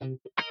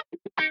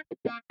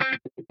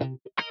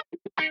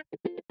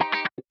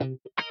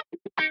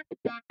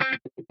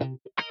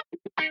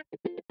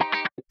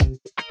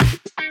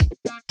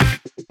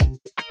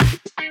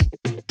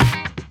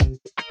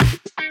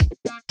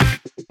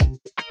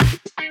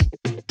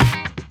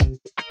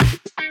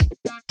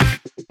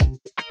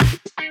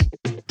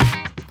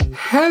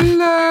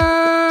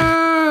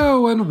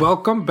Hello, and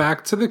welcome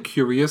back to the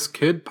Curious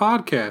Kid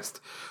podcast.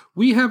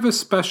 We have a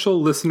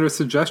special listener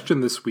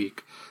suggestion this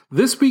week.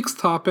 This week's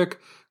topic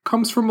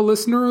comes from a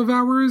listener of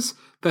ours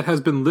that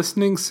has been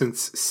listening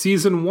since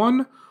season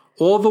 1,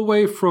 all the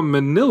way from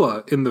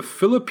Manila in the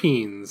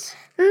Philippines.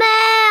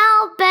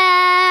 Mailbag!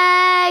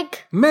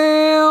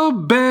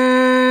 Mailbag!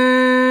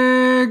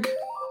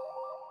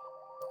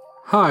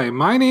 Hi,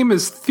 my name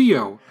is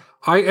Theo.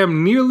 I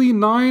am nearly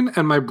 9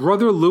 and my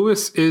brother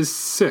Louis is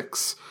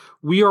 6.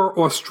 We are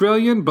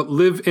Australian but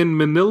live in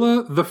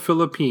Manila, the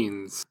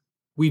Philippines.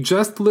 We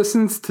just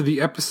listened to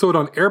the episode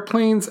on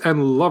airplanes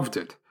and loved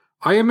it.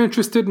 I am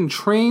interested in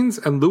trains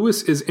and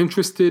Louis is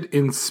interested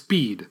in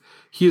speed.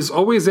 He is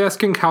always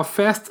asking how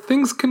fast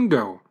things can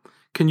go.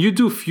 Can you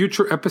do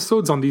future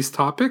episodes on these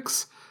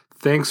topics?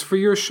 Thanks for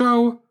your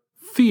show,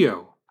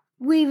 Theo.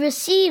 We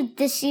received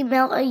this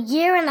email 1.5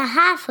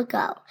 years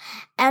ago,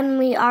 and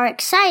we are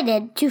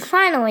excited to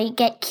finally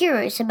get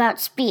curious about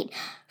speed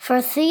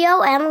for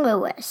Theo and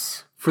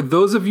Louis. For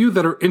those of you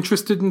that are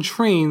interested in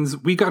trains,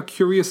 we got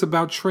curious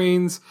about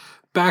trains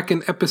back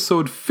in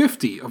episode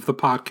 50 of the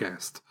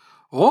podcast.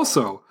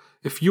 Also,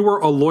 if you are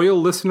a loyal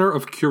listener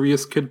of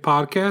Curious Kid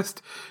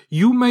Podcast,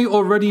 you may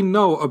already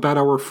know about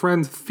our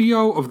friend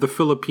Theo of the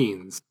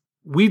Philippines.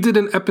 We did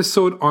an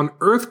episode on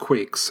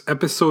earthquakes,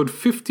 episode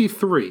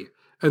 53,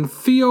 and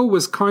Theo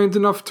was kind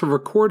enough to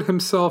record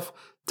himself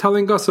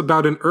telling us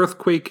about an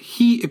earthquake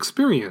he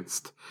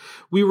experienced.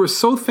 We were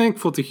so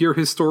thankful to hear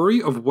his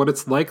story of what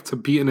it's like to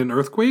be in an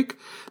earthquake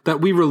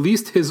that we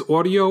released his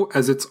audio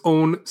as its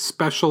own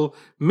special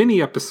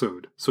mini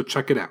episode, so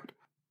check it out.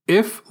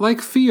 If,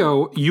 like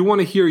Theo, you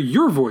want to hear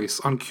your voice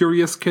on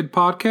Curious Kid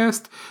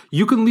Podcast,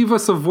 you can leave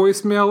us a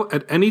voicemail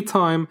at any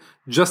time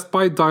just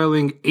by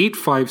dialing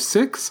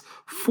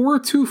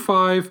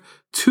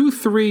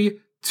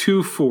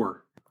 856-425-2324.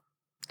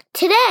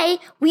 Today,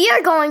 we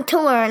are going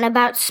to learn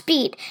about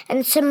speed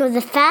and some of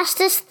the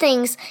fastest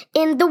things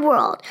in the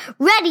world.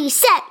 Ready,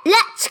 set,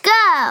 let's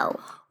go!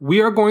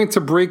 We are going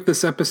to break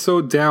this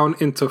episode down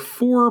into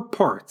 4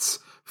 parts.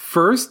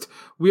 First,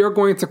 we are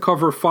going to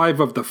cover 5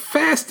 of the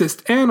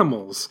fastest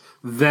animals,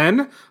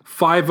 then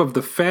 5 of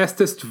the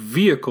fastest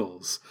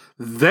vehicles,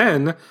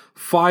 then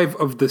 5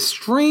 of the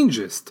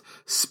strangest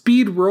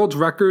speed world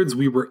records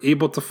we were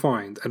able to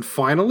find, and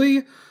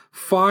finally,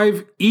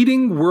 5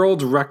 eating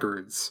world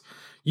records.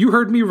 You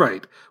heard me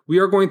right. We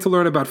are going to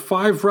learn about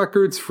 5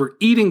 records for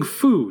eating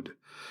food.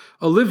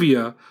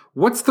 Olivia,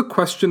 what's the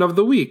question of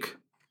the week?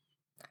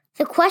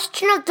 The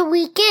question of the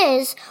week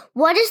is,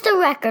 what is the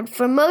record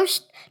for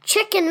most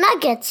chicken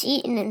nuggets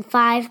eaten in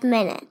 5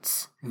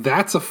 minutes?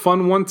 That's a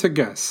fun one to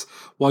guess.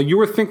 While you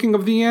were thinking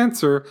of the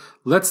answer,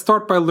 let's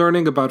start by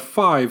learning about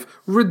 5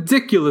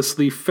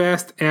 ridiculously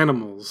fast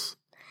animals.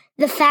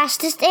 The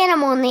fastest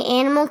animal in the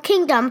animal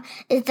kingdom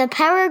is the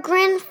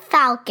peregrine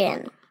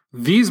falcon.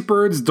 These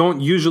birds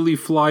don't usually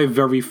fly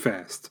very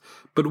fast,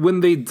 but when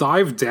they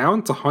dive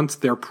down to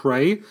hunt their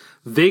prey,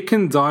 they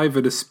can dive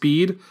at a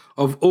speed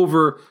of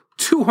over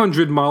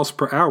 200 miles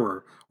per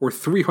hour, or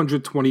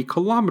 320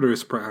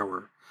 kilometers per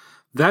hour.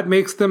 That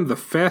makes them the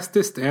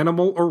fastest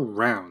animal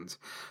around.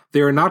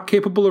 They are not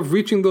capable of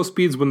reaching those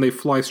speeds when they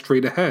fly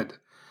straight ahead.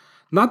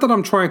 Not that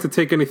I'm trying to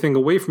take anything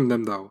away from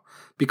them, though,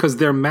 because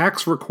their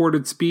max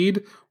recorded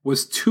speed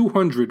was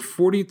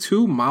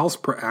 242 miles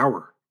per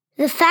hour.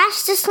 The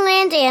fastest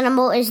land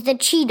animal is the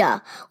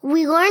cheetah.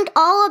 We learned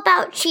all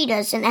about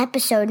cheetahs in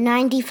episode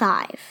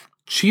 95.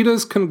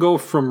 Cheetahs can go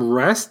from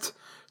rest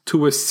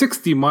to a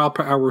 60 mile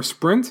per hour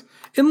sprint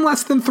in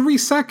less than 3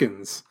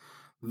 seconds.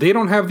 They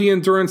don't have the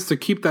endurance to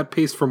keep that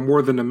pace for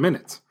more than a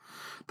minute.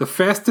 The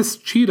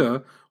fastest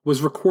cheetah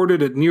was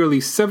recorded at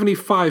nearly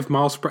 75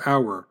 miles per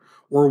hour,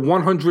 or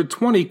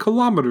 120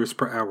 kilometers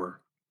per hour.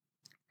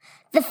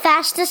 The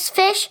fastest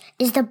fish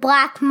is the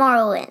black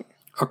marlin.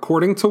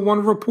 According to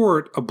one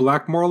report, a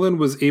black marlin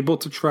was able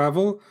to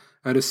travel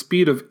at a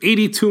speed of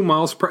 82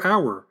 miles per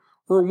hour,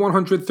 or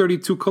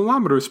 132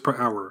 kilometers per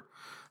hour.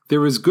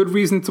 There is good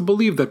reason to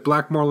believe that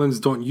black marlins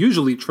don't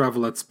usually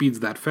travel at speeds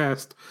that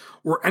fast,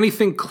 or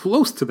anything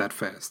close to that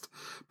fast,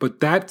 but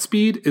that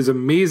speed is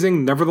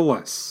amazing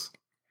nevertheless.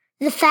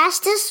 The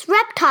fastest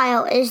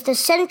reptile is the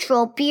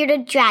central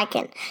bearded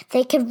dragon.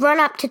 They can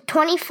run up to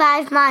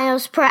 25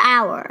 miles per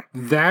hour.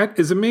 That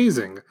is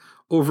amazing.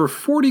 Over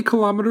 40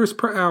 kilometers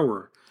per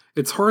hour.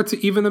 It's hard to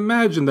even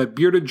imagine that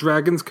bearded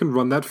dragons can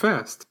run that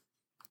fast.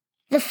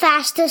 The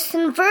fastest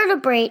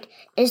invertebrate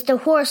is the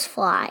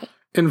horsefly.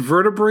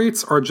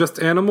 Invertebrates are just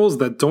animals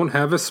that don't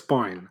have a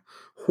spine.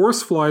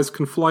 Horseflies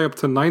can fly up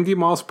to 90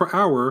 miles per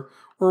hour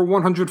or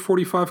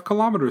 145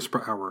 kilometers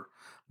per hour.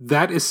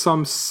 That is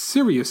some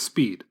serious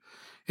speed.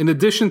 In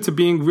addition to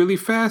being really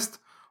fast,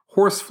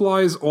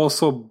 horseflies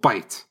also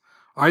bite.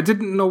 I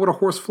didn't know what a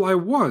horsefly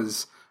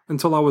was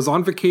until I was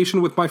on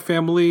vacation with my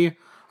family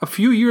a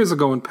few years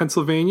ago in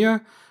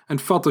Pennsylvania and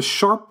felt a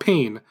sharp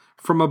pain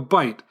from a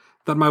bite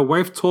that my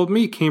wife told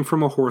me came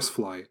from a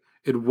horsefly.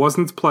 It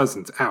wasn't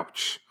pleasant.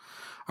 Ouch.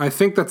 I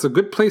think that's a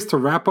good place to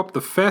wrap up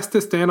the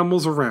fastest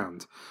animals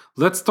around.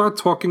 Let's start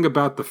talking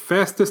about the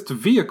fastest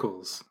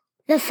vehicles.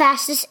 The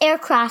fastest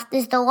aircraft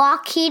is the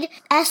Lockheed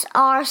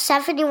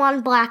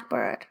SR-71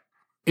 Blackbird.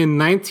 In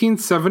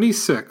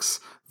 1976,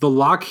 the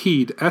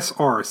Lockheed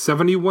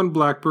SR-71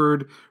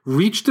 Blackbird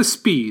reached a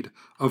speed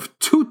of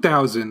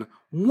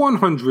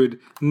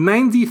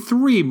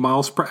 2,193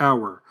 miles per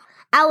hour.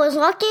 I was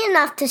lucky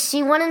enough to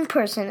see one in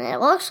person. It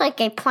looks like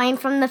a plane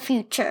from the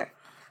future.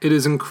 It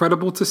is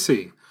incredible to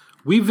see.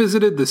 We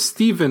visited the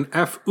Stephen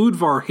F.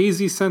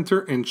 Udvar-Hazy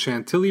Center in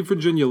Chantilly,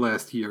 Virginia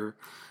last year,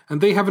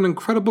 and they have an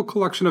incredible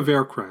collection of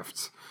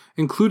aircrafts,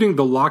 including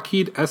the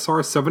Lockheed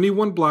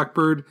SR-71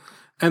 Blackbird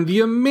and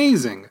the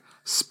amazing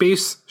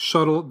Space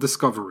Shuttle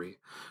Discovery.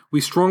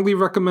 We strongly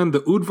recommend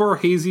the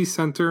Udvar-Hazy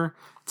Center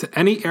to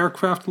any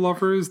aircraft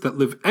lovers that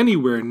live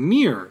anywhere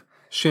near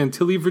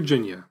Chantilly,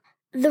 Virginia.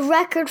 The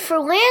record for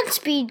land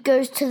speed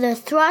goes to the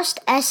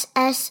Thrust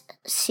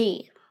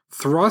SSC.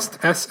 Thrust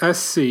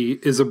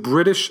SSC is a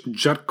British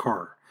jet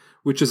car,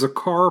 which is a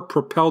car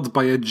propelled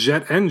by a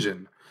jet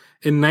engine.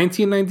 In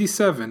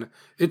 1997,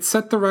 it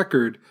set the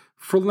record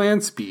for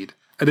land speed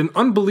at an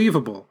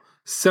unbelievable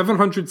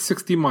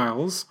 760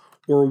 miles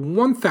or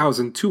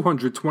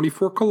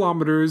 1,224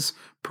 kilometers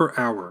per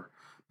hour,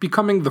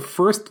 becoming the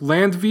first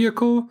land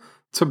vehicle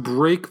to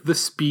break the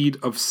speed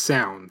of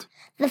sound.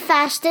 The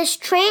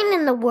fastest train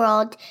in the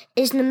world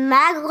is the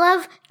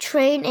Maglev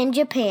train in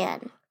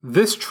Japan.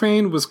 This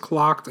train was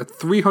clocked at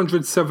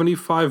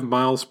 375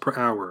 miles per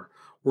hour,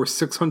 or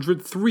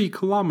 603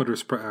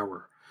 kilometers per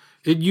hour.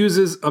 It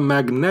uses a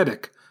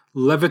magnetic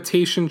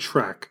levitation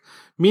track,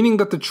 meaning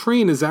that the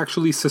train is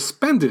actually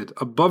suspended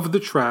above the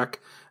track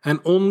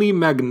and only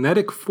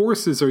magnetic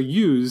forces are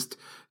used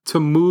to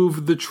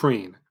move the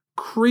train.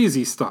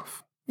 Crazy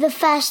stuff. The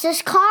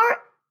fastest car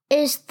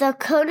is the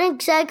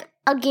Koenigsegg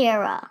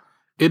Agera.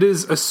 It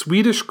is a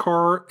Swedish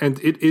car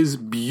and it is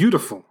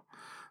beautiful.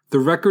 The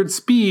record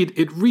speed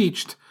it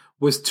reached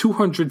was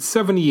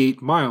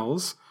 278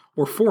 miles,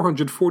 or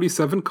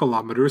 447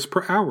 kilometers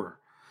per hour.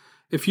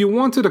 If you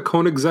wanted a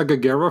Koenigsegg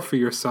Agera for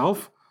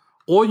yourself,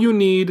 all you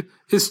need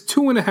is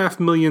 $2.5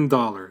 million.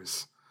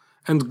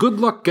 And good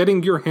luck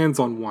getting your hands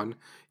on one,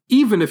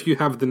 even if you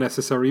have the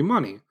necessary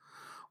money.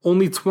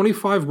 Only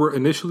 25 were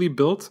initially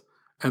built,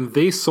 and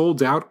they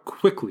sold out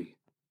quickly.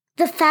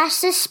 The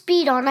fastest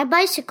speed on a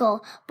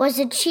bicycle was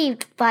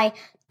achieved by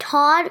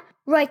Todd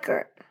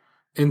Reichert.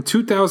 In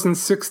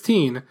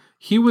 2016,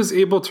 he was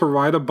able to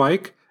ride a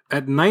bike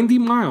at 90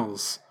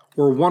 miles,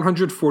 or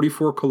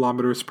 144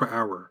 kilometers per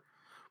hour.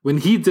 When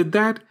he did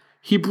that,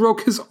 he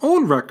broke his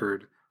own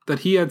record that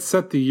he had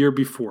set the year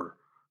before.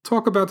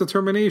 Talk about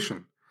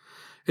determination.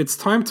 It's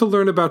time to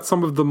learn about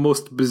some of the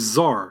most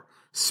bizarre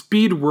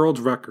speed world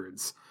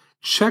records.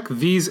 Check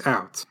these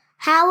out.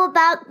 How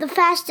about the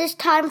fastest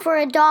time for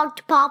a dog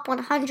to pop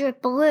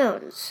 100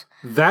 balloons?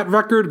 That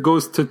record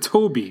goes to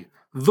Toby,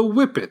 the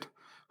Whippet,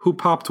 who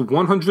popped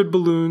 100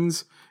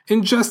 balloons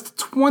in just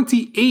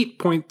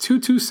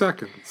 28.22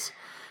 seconds.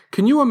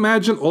 Can you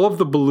imagine all of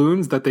the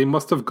balloons that they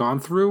must have gone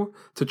through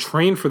to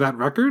train for that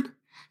record?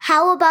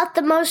 How about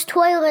the most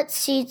toilet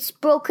seats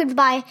broken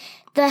by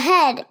the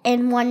head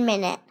in 1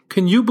 minute?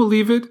 Can you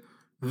believe it?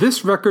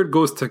 This record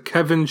goes to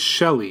Kevin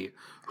Shelley,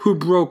 who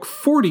broke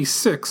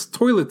 46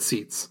 toilet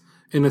seats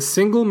in a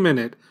single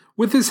minute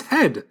with his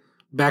head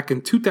back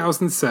in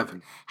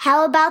 2007.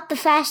 How about the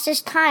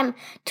fastest time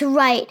to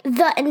write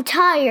the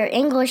entire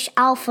English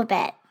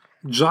alphabet?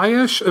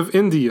 Jayesh of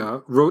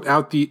India wrote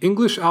out the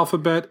English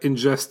alphabet in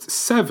just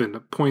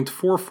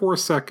 7.44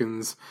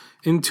 seconds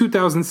in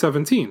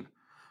 2017.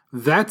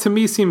 That to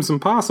me seems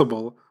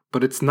impossible,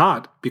 but it's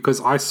not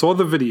because I saw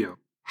the video.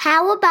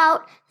 How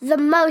about the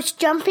most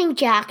jumping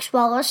jacks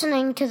while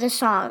listening to the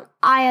song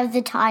Eye of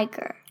the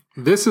Tiger?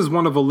 This is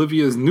one of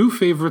Olivia's new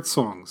favorite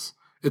songs.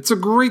 It's a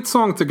great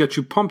song to get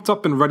you pumped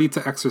up and ready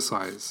to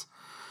exercise.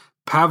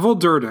 Pavel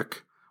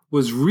Durdik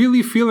was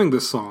really feeling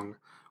this song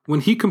when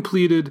he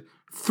completed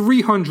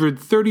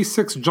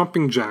 336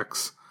 jumping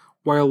jacks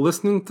while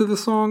listening to the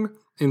song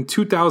in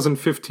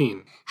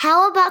 2015.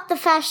 How about the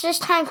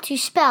fastest time to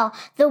spell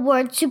the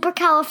word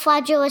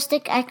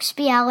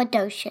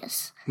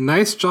supercalifragilisticexpialidocious?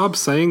 Nice job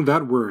saying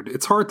that word.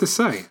 It's hard to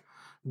say.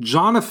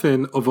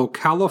 Jonathan of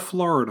Ocala,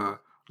 Florida,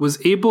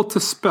 was able to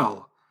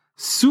spell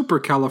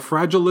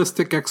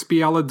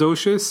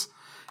supercalifragilisticexpialidocious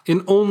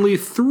in only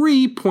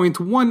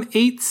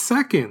 3.18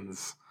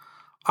 seconds.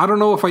 I don't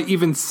know if I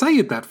even say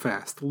it that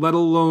fast, let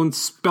alone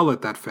spell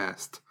it that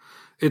fast.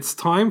 It's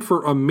time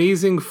for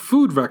amazing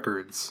food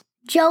records.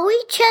 Joey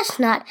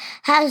Chestnut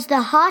has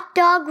the hot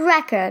dog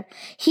record.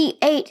 He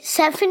ate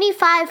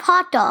 75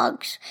 hot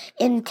dogs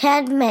in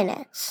 10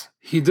 minutes.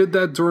 He did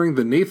that during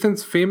the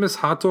Nathan's Famous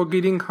Hot Dog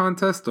Eating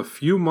Contest a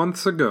few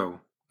months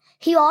ago.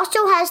 He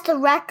also has the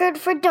record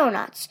for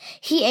donuts.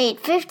 He ate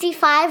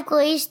 55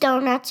 glazed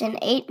donuts in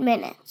 8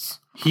 minutes.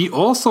 He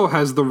also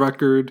has the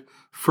record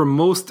for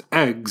most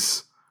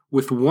eggs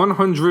with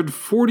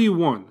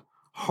 141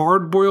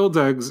 hard-boiled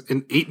eggs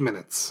in 8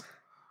 minutes.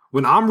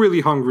 When I'm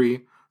really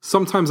hungry,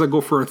 sometimes I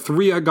go for a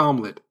 3-egg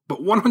omelet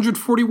But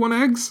 141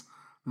 eggs?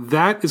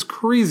 That is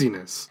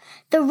craziness.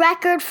 The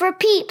record for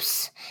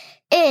peeps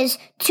is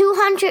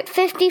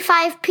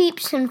 255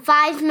 peeps in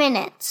 5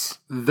 minutes.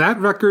 That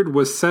record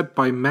was set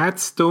by Matt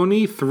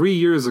Stoney 3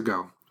 years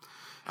ago.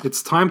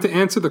 It's time to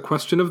answer the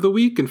question of the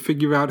week and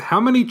figure out how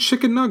many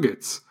chicken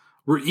nuggets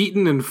were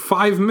eaten in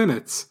 5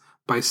 minutes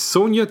by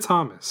Sonia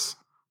Thomas.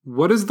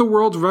 What is the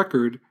world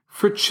record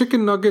for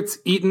chicken nuggets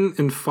eaten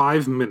in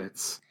 5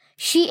 minutes?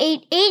 She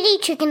ate 80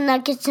 chicken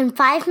nuggets in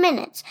 5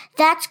 minutes.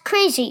 That's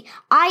crazy.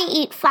 I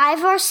eat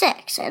 5 or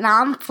 6 and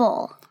I'm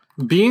full.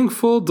 Being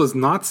full does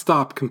not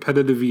stop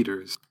competitive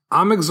eaters.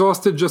 I'm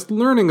exhausted just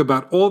learning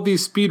about all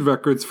these speed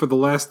records for the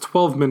last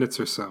 12 minutes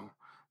or so.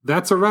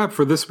 That's a wrap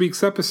for this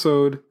week's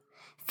episode.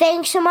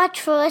 Thanks so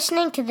much for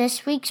listening to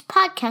this week's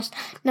podcast,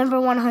 number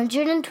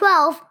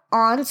 112,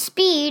 on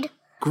speed.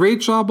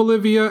 Great job,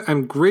 Olivia,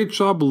 and great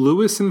job,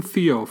 Lewis and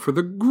Theo, for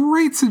the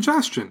great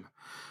suggestion.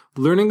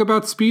 Learning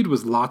about speed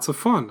was lots of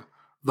fun.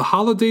 The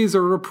holidays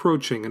are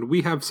approaching, and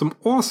we have some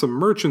awesome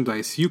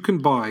merchandise you can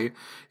buy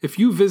if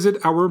you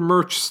visit our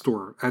merch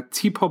store at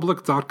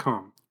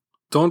tpublic.com.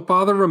 Don't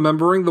bother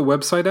remembering the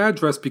website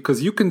address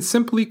because you can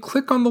simply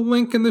click on the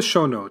link in the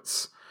show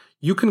notes.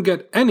 You can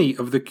get any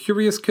of the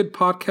Curious Kid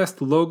Podcast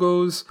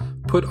logos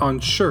put on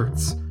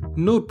shirts,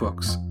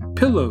 notebooks,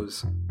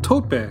 pillows,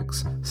 tote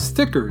bags,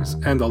 stickers,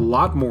 and a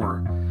lot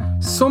more.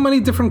 So many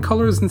different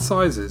colors and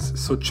sizes,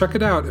 so check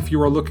it out if you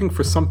are looking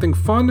for something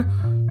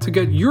fun to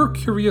get your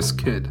curious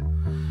kid.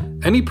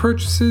 Any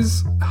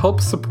purchases help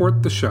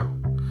support the show.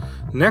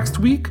 Next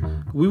week,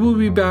 we will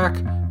be back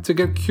to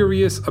get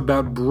curious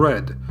about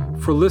bread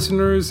for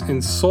listeners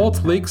in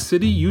Salt Lake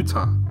City,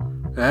 Utah.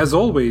 As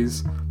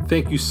always,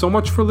 thank you so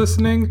much for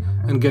listening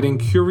and getting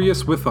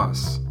curious with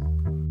us.